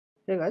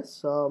Hey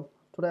guys,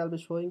 today I'll be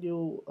showing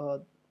you a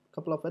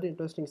couple of very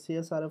interesting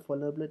CSRF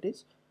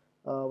vulnerabilities,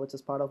 which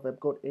is part of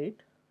WebGoat 8,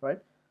 right?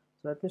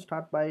 So let me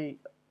start by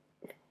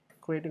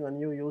creating a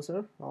new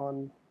user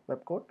on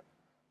WebGoat,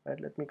 right?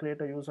 Let me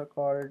create a user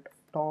called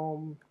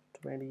Tom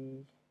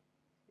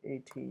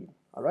 2018,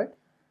 all right?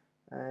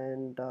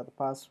 And the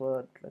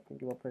password, let me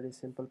give a pretty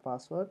simple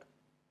password,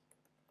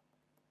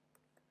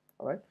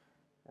 all right?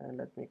 And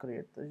let me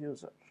create the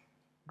user.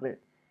 Great.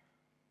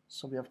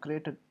 So we have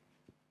created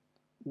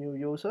new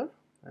user,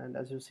 and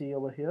as you see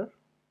over here,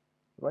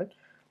 right,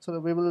 so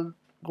we will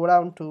go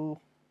down to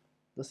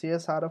the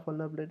CSRF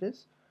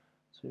vulnerabilities.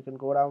 So you can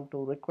go down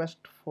to request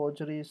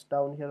forgeries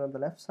down here on the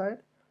left side,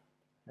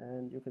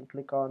 and you can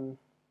click on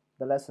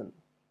the lesson,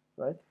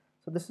 right?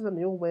 So this is a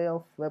new way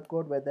of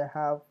WebGoat where they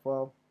have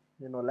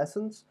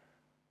lessons,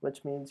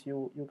 which means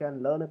you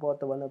can learn about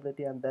the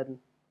vulnerability and then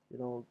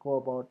go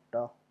about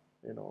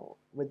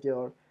with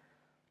your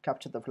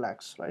capture the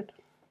flags, right?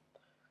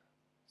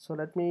 So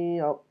let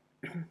me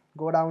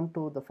go down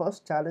to the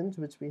first challenge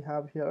which we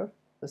have here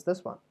is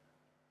this one,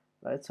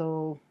 right?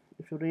 So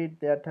if you read,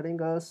 they are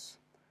telling us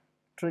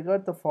trigger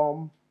the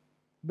form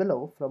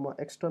below from an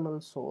external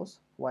source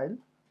while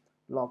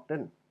logged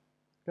in.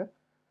 Okay,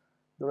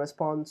 the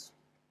response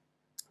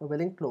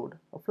will include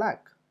a flag.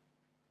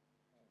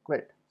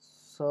 Great.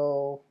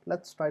 So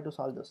let's try to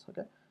solve this.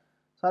 Okay,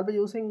 so I'll be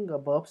using a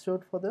burp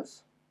suite for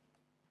this.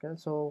 Okay,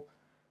 so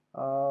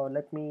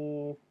let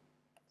me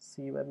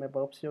see where my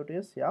burp suite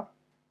is. Yeah,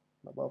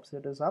 my burp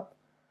suite is up.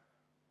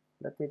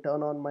 Let me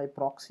turn on my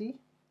proxy.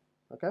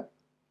 Okay,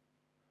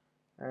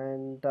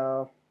 and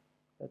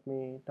let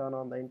me turn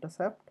on the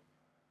intercept.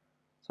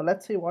 So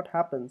let's see what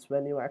happens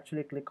when you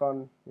actually click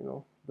on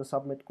the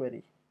submit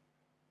query.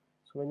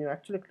 So when you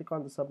actually click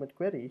on the submit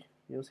query,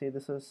 you see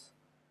this is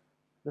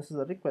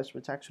a request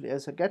which actually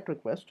is a GET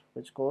request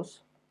which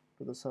goes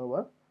to the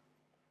server,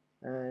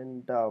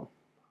 and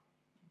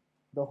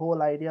the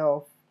whole idea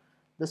of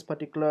this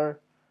particular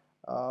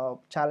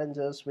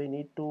challenges, we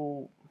need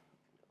to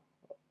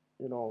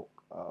you know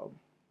uh,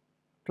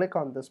 click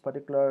on this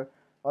particular,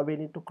 or we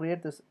need to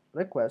create this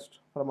request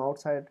from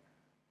outside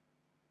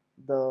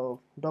the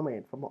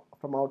domain,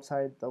 from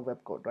outside the web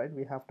code, right?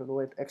 We have to do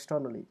it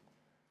externally.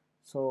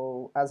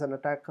 So as an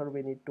attacker,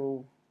 we need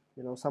to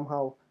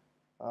somehow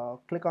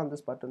click on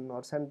this button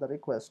or send the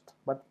request,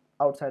 but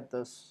outside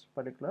this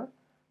particular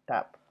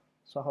tab.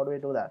 So how do we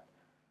do that?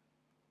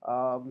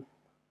 um,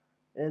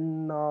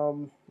 in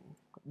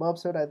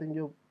Burbset, I think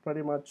you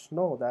pretty much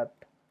know that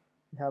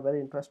we have very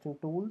interesting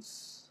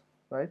tools,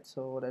 right?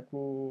 So let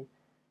me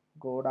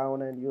go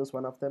down and use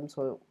one of them.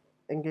 So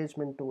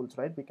engagement tools,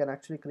 right? We can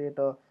actually create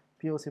a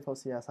POC for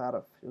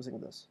CSRF using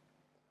this.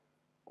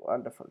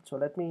 Wonderful. So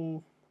let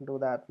me do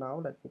that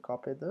now. Let me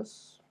copy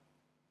this.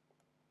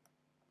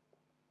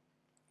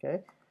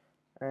 Okay,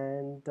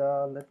 and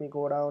let me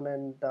go down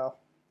and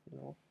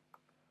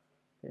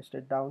paste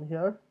it down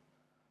here.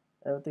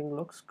 Everything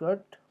looks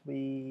good.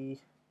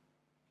 We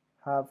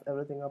have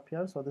everything up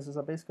here. So this is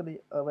basically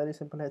a very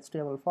simple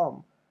HTML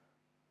form.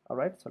 All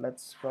right, so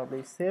let's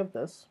probably save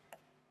this.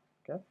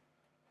 Okay,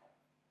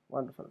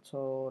 wonderful.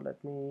 So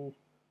let me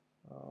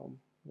um,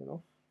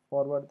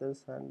 forward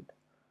this and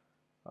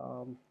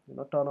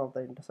turn off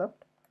the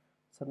intercept.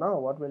 So now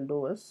what we'll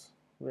do is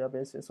we are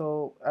basically,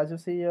 so as you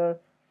see here,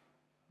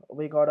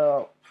 we got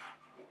a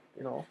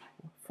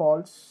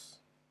false,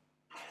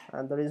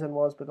 and the reason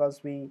was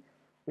because we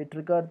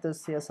triggered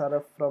this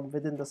CSRF from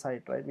within the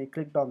site, right? We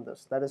clicked on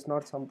this. That is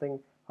not something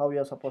how we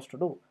are supposed to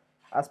do.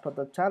 As per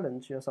the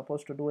challenge, you're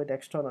supposed to do it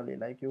externally,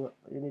 like you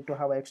need to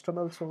have an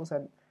external source,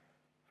 and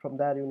from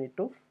there you need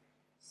to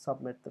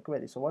submit the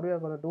query. So what we are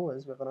going to do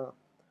is we're going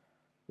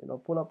to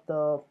pull up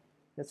the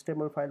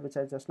HTML file which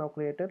I just now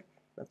created.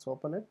 Let's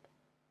open it.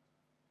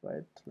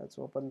 Right, let's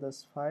open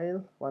this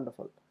file.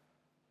 Wonderful.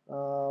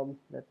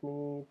 Let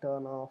me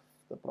turn off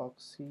the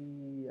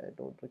proxy. I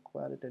don't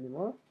require it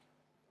anymore.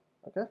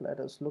 Okay, let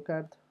us look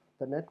at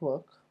the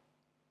network.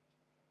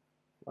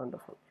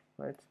 Wonderful,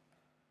 right?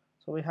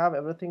 So we have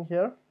everything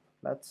here.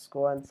 Let's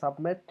go and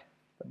submit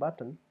the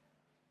button,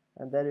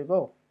 and there you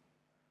go.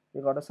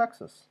 We got a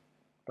success,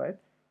 right?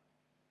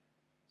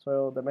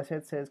 So the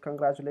message says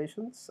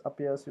congratulations,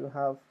 appears you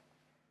have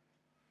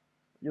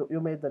you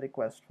made the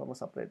request from a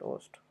separate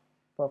host.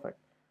 Perfect.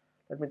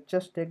 Let me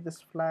just take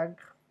this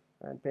flag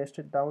and paste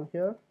it down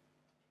here,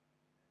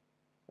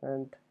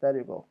 and there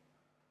you go.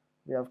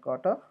 We have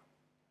got a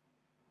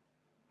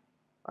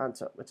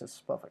answer which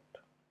is perfect.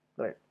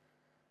 Great.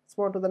 Let's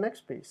move on to the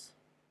next piece.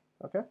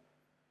 Okay,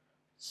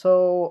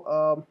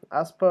 so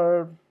as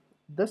per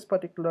this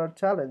particular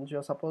challenge,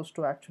 you're supposed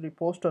to actually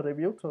post a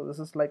review. So this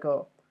is like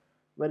a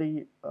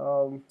very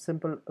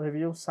simple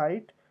review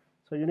site.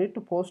 So you need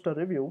to post a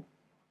review,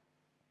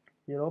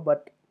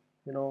 but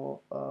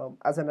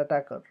as an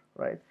attacker,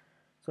 right?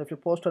 So if you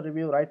post a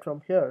review right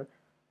from here,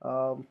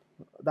 um,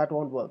 that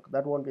won't work.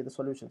 That won't be the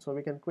solution. So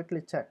we can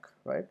quickly check,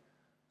 right?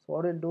 So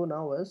what we'll do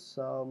now is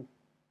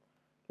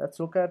let's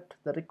look at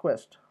the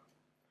request.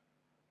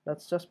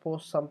 Let's just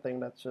post something.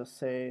 Let's just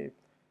say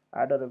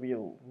add a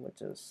review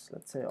which is,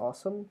 let's say,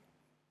 awesome.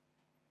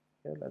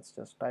 Okay, let's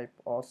just type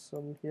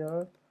awesome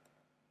here,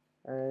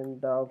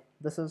 and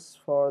this is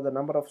for the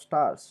number of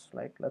stars,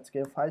 like let's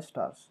give 5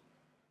 stars.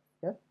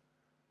 Okay,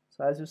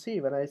 so as you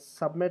see, when I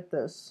submit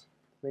this,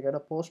 we get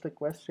a post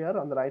request here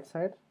on the right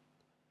side,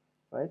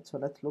 right? So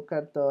let's look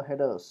at the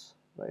headers,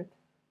 right?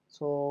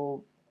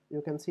 So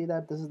you can see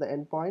that this is the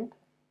endpoint,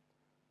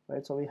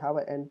 right? So we have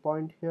an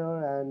endpoint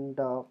here, and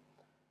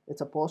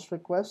it's a post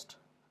request.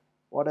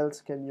 What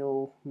else can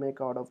you make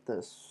out of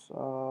this?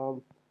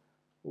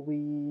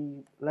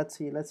 We let's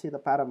see the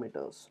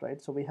parameters,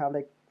 right? So we have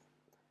like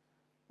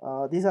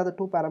these are the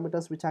two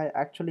parameters which I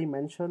actually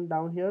mentioned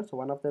down here. So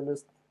one of them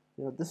is,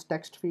 this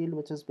text field,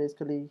 which is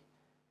basically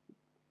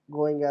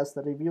going as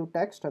the review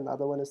text, and the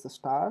other one is the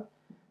star.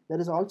 There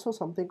is also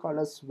something called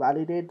as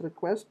validate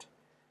request,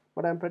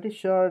 but I'm pretty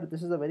sure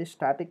this is a very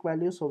static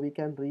value, so we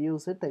can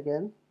reuse it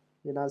again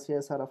in our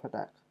CSRF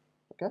attack.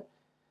 Okay,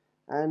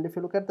 and if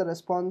you look at the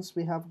response,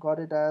 we have got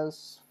it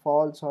as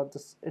false, or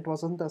this, it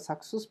wasn't a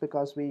success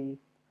because we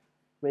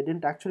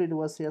didn't actually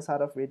do a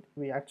CSRF.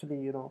 We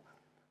actually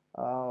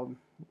um,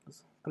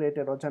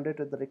 created or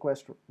generated the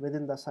request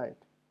within the site,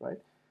 right?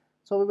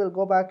 So we will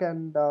go back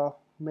and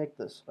make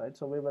this, right?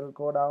 So we will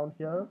go down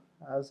here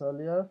as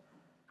earlier.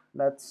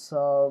 Let's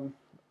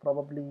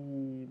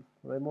probably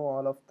remove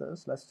all of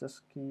this. Let's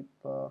just keep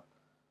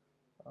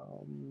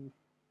um,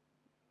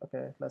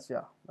 okay, let's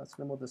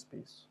remove this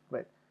piece.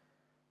 Great.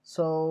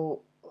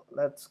 So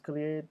let's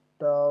create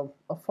a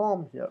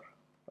form here.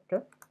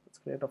 Okay, let's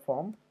create a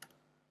form.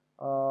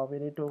 We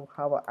need to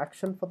have an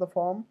action for the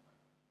form,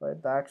 right?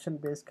 The action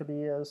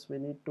basically is we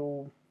need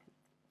to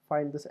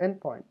find this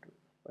endpoint,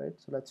 right?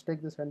 So let's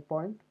take this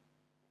endpoint.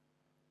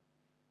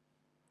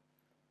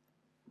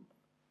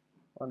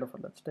 Wonderful.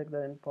 Let's take the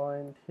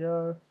endpoint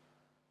here,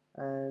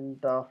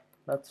 and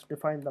let's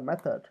define the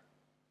method.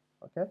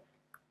 Okay,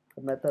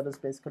 the method is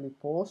basically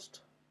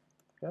post.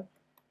 Okay,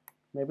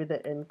 maybe the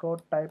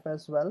encode type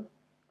as well,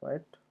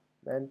 right?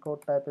 The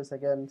encode type is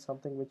again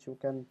something which you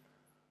can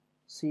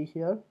see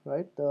here,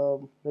 right?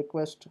 The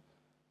request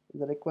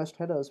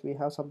headers, we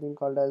have something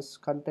called as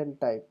content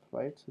type,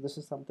 right? So this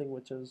is something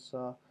which is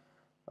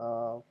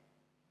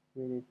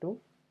we need to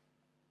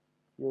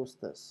use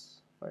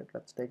this, right?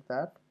 Let's take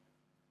that.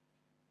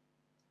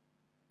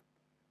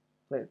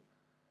 Great.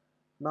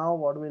 Now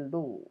what we'll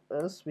do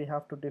is we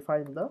have to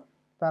define the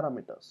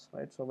parameters,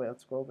 right? So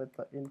let's go with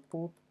the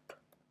input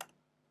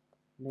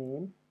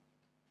name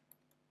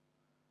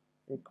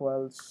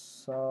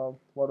equals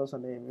what was the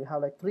name? We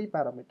have like 3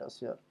 parameters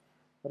here: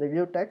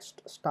 review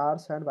text,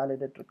 stars, and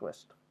validate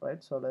request,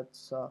 right? So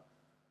let's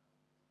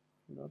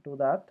do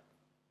that.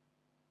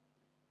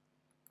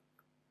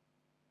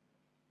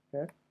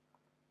 Okay,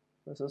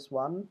 this is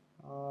one.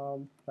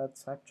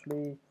 Let's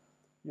actually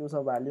use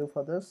a value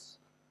for this.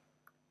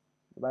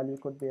 The value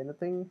could be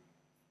anything.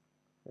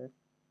 Okay.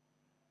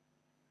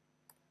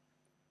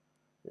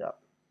 Yeah,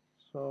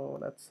 so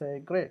let's say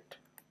great.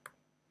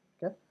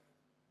 Okay,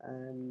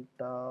 and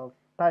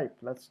type,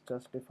 let's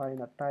just define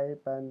a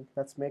type, and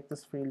let's make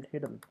this field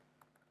hidden.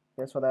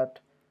 Okay, so that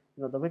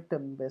the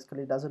victim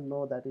basically doesn't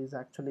know that he's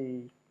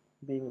actually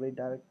being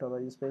redirected, or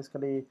he's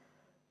basically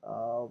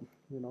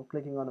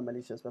clicking on a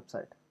malicious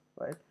website,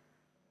 right?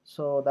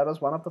 So that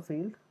was one of the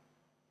field.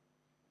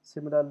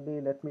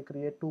 Similarly, let me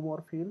create 2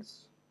 more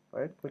fields,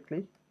 right,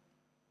 quickly.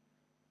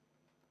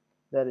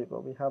 There you go,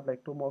 we have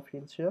like 2 more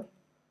fields here.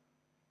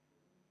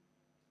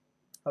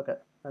 Okay,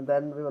 and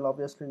then we will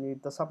obviously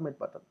need the submit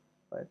button,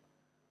 right?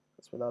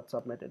 Because without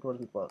submit it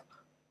wouldn't work.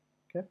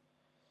 Okay,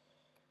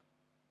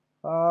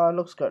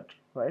 looks good,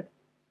 right?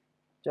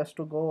 Just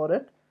to go over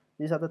it,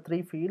 these are the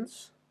 3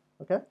 fields.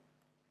 Okay,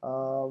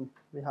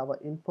 we have an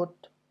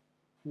input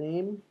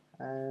name,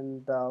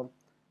 and uh,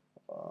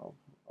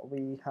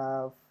 we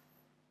have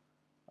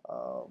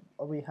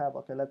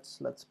okay,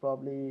 let's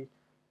probably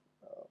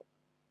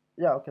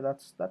yeah, okay,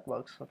 that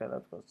works. Okay,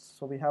 that works.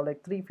 So we have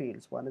like 3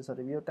 fields. One is a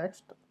review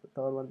text,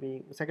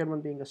 the second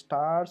one being a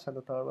stars, and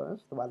the third one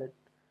is the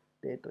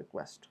validate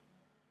request.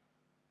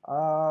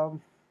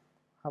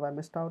 Have I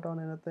missed out on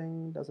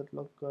anything? Does it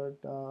look good?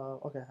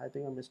 Okay, I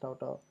think I missed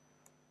out a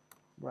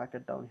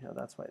bracket down here.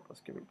 That's why it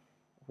was giving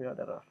weird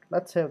error.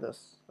 Let's save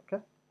this.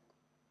 Okay,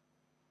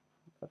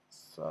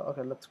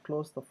 let's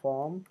close the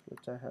form,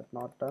 which I had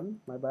not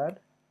done. My bad.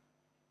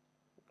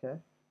 Okay,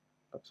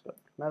 looks good.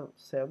 Now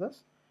save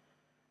this,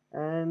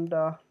 and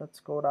let's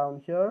go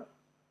down here.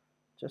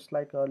 Just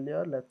like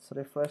earlier, let's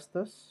refresh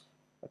this.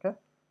 Okay,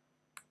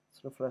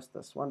 let's refresh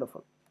this.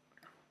 Wonderful.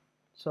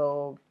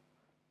 So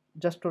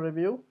just to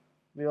review,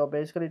 we are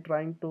basically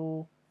trying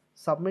to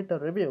submit a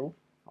review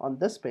on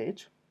this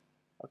page.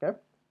 Okay,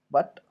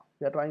 but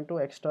we are trying to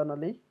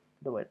externally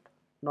do it,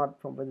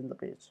 not from within the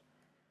page.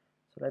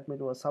 So let me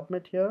do a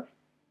submit here,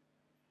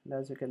 and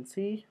as you can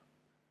see,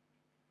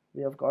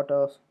 we have got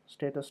a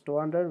status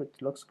 200,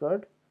 which looks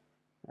good.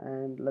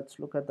 And let's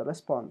look at the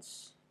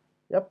response.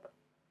 Yep,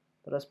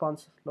 the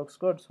response looks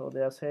good. So they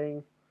are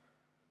saying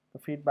the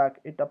feedback,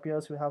 it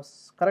appears we have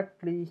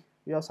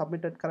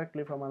submitted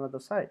correctly from another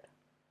site.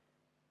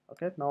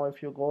 Okay, now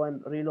if you go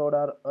and reload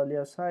our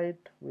earlier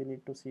site, we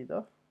need to see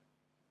the,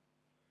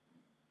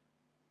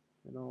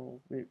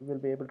 we will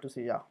be able to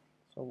see, yeah,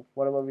 so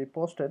whatever we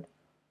posted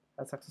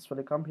has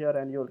successfully come here,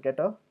 and you'll get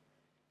a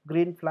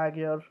green flag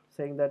here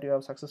saying that you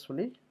have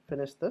successfully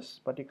finished this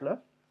particular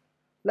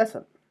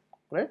lesson.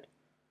 Great.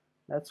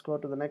 Let's go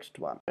to the next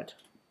one. Right.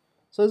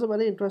 So it's a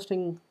very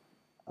interesting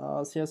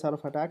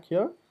CSRF attack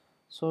here.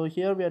 So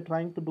here we are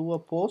trying to do a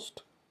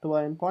post to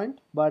our endpoint,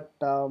 but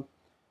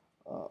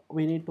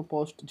we need to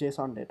post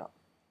JSON data.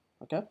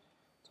 Okay.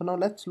 So now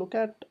let's look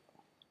at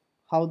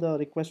how the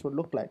request would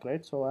look like,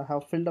 right? So I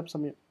have filled up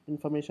some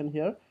information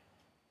here,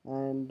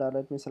 and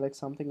let me select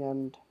something,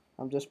 and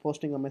I'm just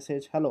posting a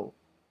message, hello,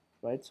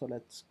 right? So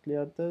let's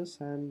clear this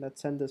and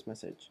let's send this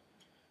message.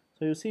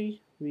 So you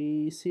see,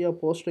 we see a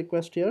post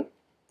request here,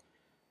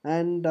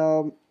 and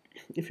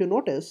if you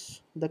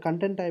notice, the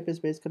content type is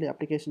basically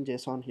application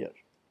JSON here.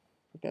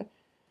 Okay.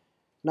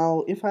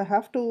 Now if I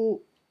have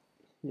to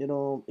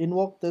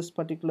invoke this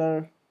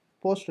particular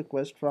post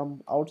request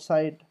from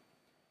outside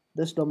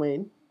this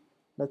domain,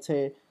 let's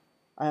say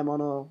I am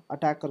on a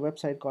attacker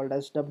website called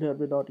as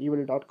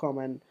www.evil.com,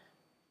 and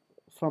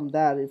from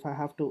there if I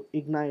have to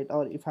ignite,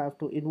 or if I have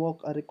to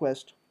invoke a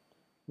request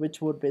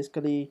which would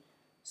basically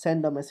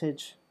send a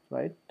message,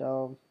 right,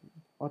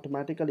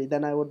 automatically,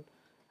 then I would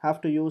have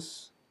to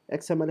use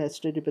XML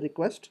HTTP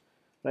request,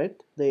 right,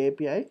 the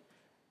API,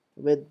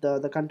 with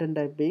the content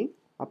type being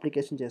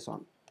application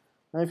JSON.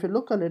 Now if you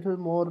look a little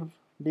more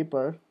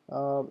deeper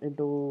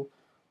into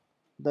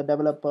the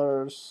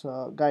developers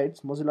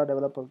guides, Mozilla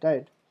developer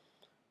guide,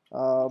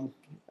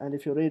 and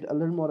if you read a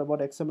little more about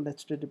XML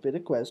HTTP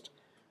request,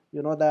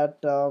 you know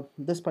that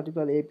this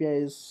particular API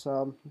is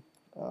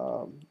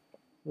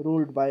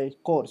ruled by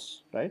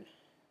course, right?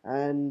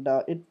 And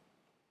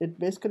it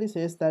basically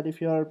says that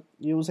if you are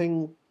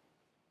using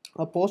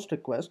a post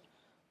request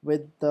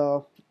with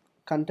the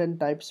content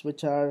types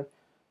which are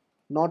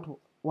not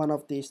one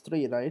of these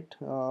three, right?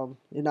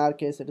 In our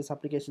case, it is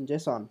application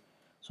JSON.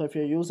 So if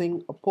you're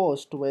using a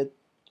post with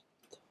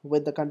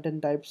the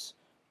content types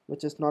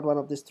which is not one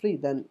of these three,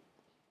 then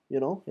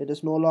it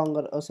is no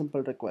longer a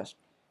simple request.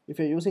 If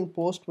you're using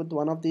post with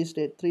one of these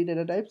three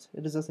data types,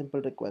 it is a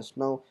simple request.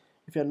 Now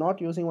if you're not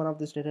using one of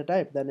these data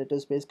type, then it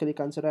is basically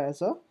considered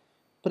as a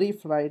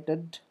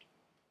pre-flighted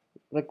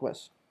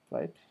request,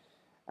 right?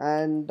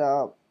 And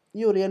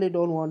you really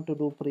don't want to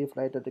do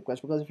pre-flighted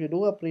request, because if you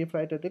do a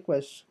pre-flighted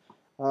request,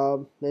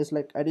 there's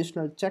like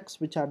additional checks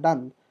which are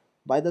done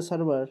by the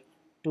server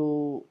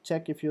to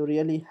check if you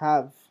really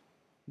have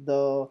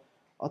the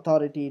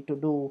authority to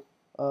do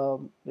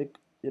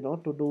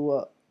to do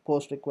a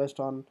post request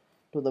on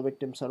to the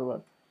victim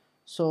server.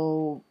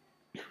 So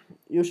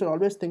you should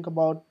always think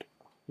about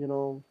you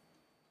know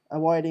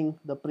avoiding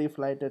the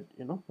pre-flighted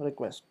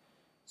request.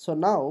 So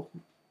now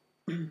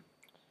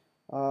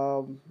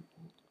um,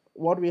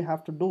 what we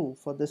have to do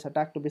for this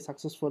attack to be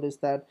successful is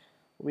that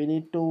we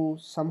need to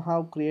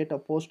somehow create a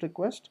post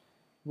request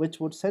which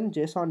would send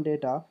JSON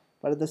data,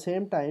 but at the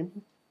same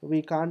time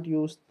we can't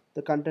use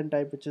the content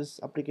type which is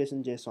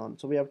application JSON,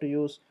 so we have to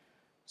use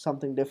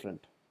something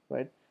different,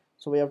 right?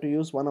 So we have to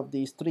use one of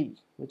these three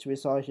which we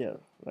saw here,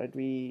 right?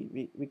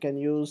 We can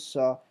use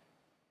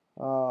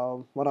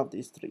one of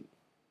these three.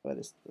 Where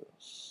is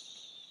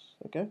this?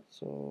 Okay,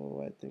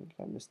 so I think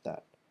I missed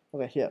that.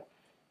 Okay, here.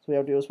 So we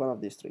have to use one of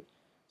these three.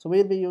 So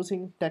we'll be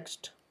using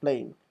text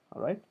plain.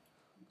 All right.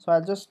 So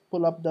I'll just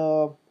pull up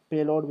the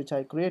payload which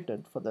I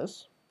created for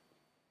this.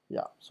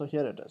 Yeah, so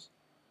here it is.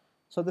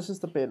 So this is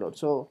the payload.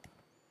 So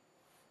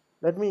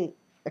let me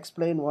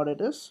explain what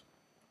it is.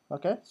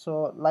 Okay,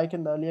 so like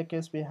in the earlier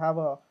case, we have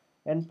a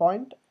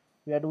endpoint,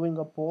 we are doing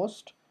a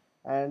post,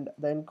 and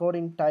the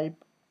encoding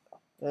type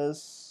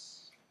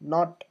is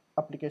not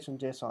application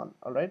JSON.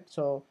 All right,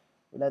 so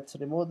let's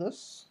remove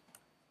this.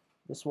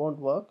 This won't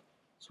work.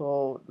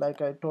 So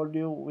like I told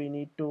you, we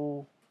need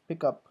to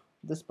pick up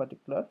this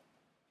particular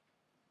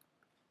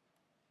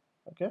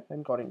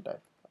encoding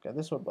type. Okay,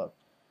 this would work.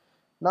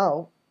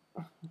 Now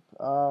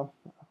uh,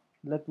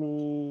 let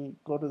me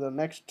go to the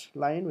next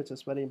line, which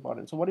is very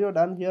important. So what you have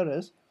done here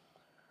is,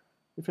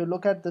 if you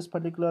look at this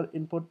particular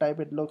input type,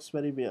 it looks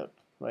very weird,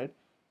 right?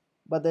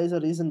 But there is a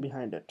reason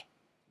behind it,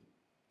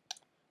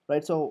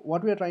 right? So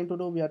what we are trying to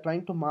do, we are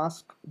trying to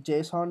mask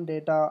JSON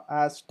data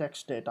as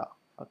text data.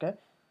 Okay,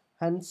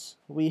 hence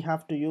we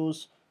have to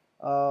use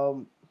a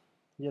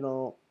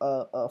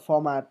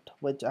format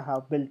which I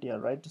have built here,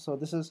 right? So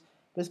this is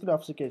basically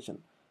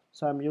obfuscation.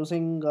 So I'm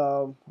using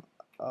the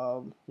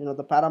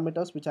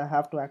parameters which I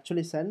have to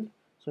actually send.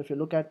 So if you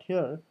look at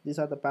here, these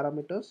are the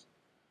parameters.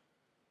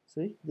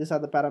 See, these are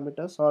the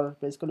parameters, or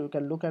basically you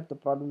can look at the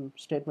problem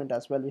statement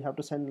as well. We have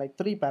to send like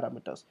three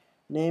parameters: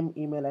 name,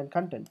 email, and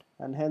content,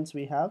 and hence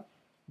we have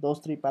those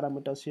three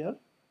parameters here,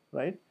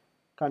 right?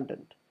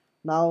 Content.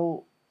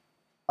 Now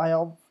I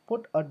have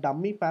put a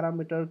dummy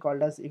parameter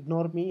called as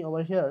ignore me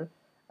over here,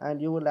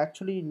 and you will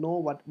actually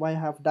know why I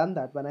have done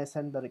that when I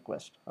send the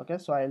request. Okay,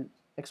 so I'll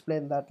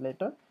explain that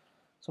later.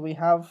 So we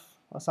have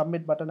a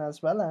submit button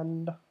as well,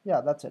 and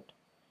yeah, that's it.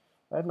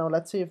 right? Now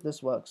let's see if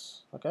this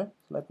works. Okay,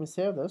 let me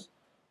save this,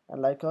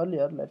 and like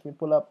earlier, let me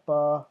pull up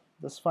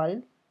this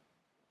file.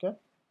 Okay,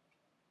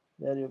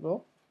 there you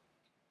go.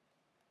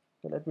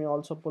 Okay, let me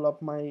also pull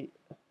up my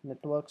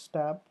networks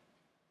tab.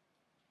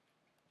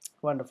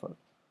 Wonderful.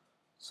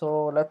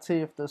 So let's see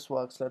if this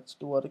works. Let's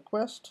do a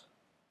request,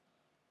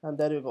 and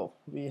there you go.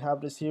 We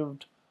have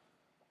received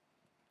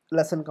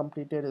lesson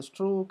completed is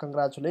true.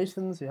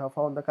 Congratulations, you have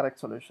found the correct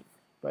solution,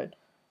 right?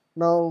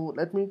 Now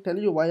let me tell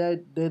you why I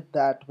did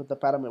that with the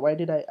parameter. Why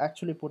did I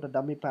actually put a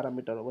dummy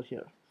parameter over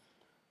here,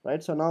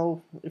 right? So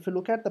now if you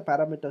look at the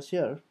parameters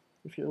here,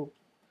 if you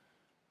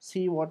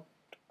see what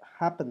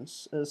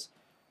happens is,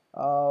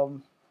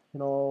 um, you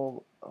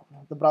know,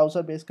 the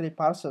browser basically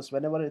parses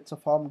whenever it's a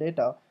form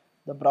data.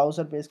 The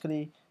browser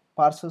basically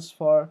parses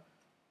for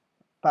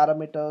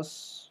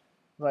parameters,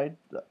 right?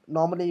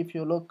 Normally if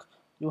you look,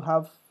 you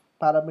have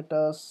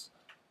parameters,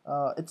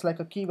 it's like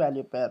a key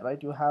value pair,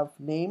 right? You have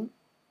name,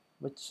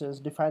 which is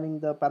defining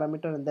the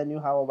parameter, and then you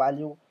have a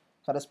value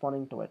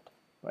corresponding to it,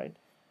 right?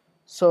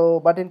 So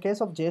but in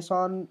case of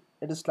JSON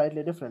it is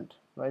slightly different,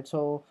 right?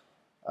 So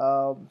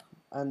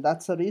and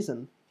that's the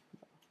reason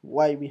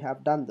why we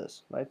have done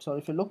this, right? So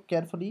if you look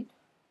carefully,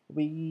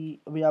 we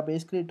are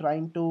basically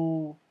trying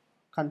to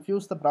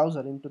confuse the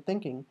browser into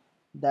thinking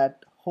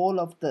that whole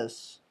of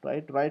this,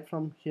 right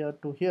from here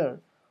to here,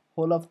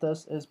 whole of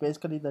this is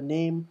basically the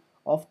name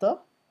of the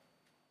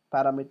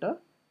parameter,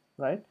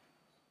 right?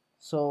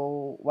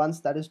 So once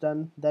that is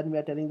done, then we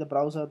are telling the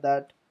browser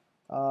that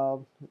uh,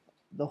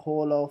 the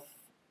whole of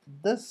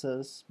this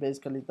is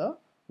basically the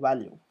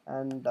value,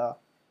 and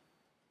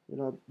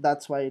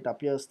that's why it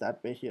appears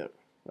that way here,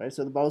 right?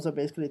 So the browser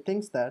basically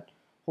thinks that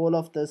whole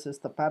of this is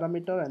the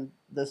parameter and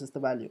this is the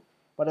value,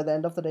 but at the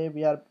end of the day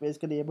we are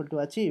basically able to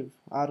achieve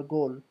our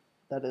goal,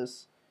 that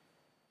is,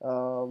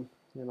 um,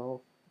 you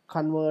know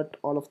convert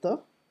all of the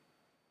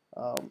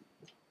um,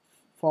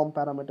 form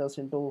parameters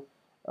into,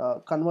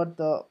 convert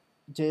the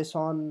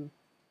JSON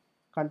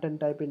content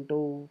type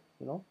into,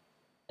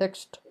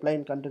 text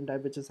plain content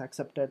type, which is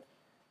accepted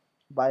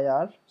by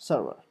our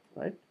server,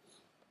 right?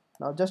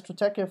 Now just to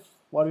check if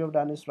what we have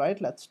done is right,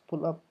 let's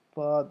pull up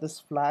this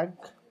flag,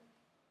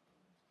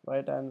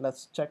 right, and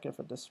let's check if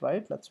it is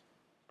right. Let's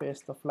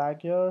paste the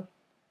flag here,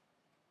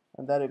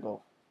 and there you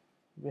go,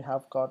 we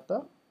have got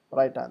the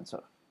right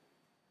answer.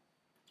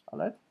 All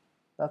right,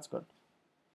 that's good.